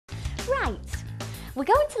Right, we're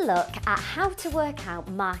going to look at how to work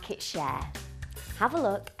out market share. Have a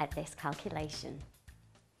look at this calculation.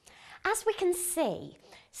 As we can see,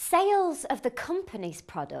 sales of the company's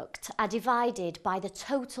product are divided by the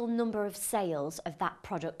total number of sales of that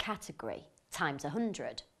product category times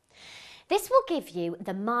 100. This will give you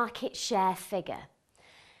the market share figure.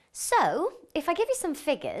 So, if I give you some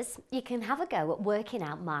figures, you can have a go at working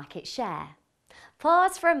out market share.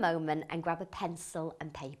 Pause for a moment and grab a pencil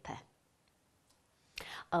and paper.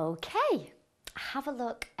 Okay, have a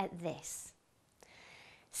look at this.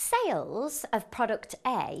 Sales of product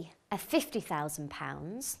A are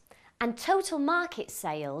 £50,000 and total market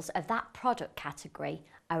sales of that product category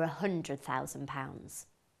are £100,000.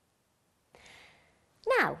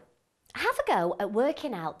 Now, have a go at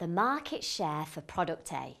working out the market share for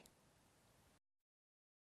product A.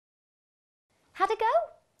 Had a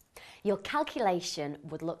go? Your calculation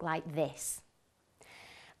would look like this.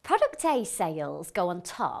 Product A sales go on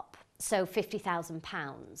top, so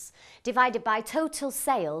 £50,000, divided by total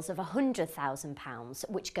sales of £100,000,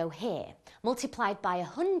 which go here, multiplied by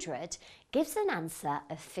 100 gives an answer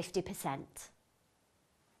of 50%.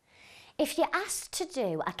 If you're asked to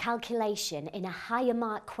do a calculation in a higher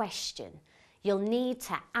mark question, you'll need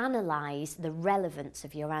to analyse the relevance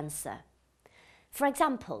of your answer. For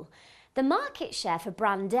example, the market share for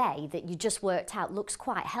brand A that you just worked out looks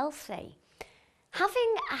quite healthy.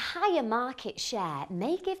 Having a higher market share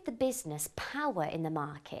may give the business power in the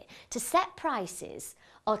market to set prices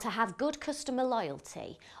or to have good customer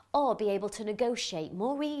loyalty or be able to negotiate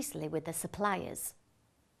more easily with the suppliers.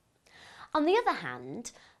 On the other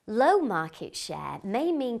hand, low market share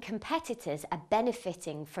may mean competitors are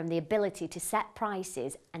benefiting from the ability to set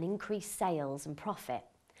prices and increase sales and profit.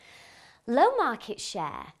 Low market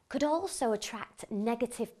share could also attract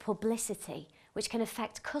negative publicity, which can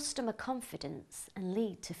affect customer confidence and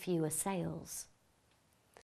lead to fewer sales.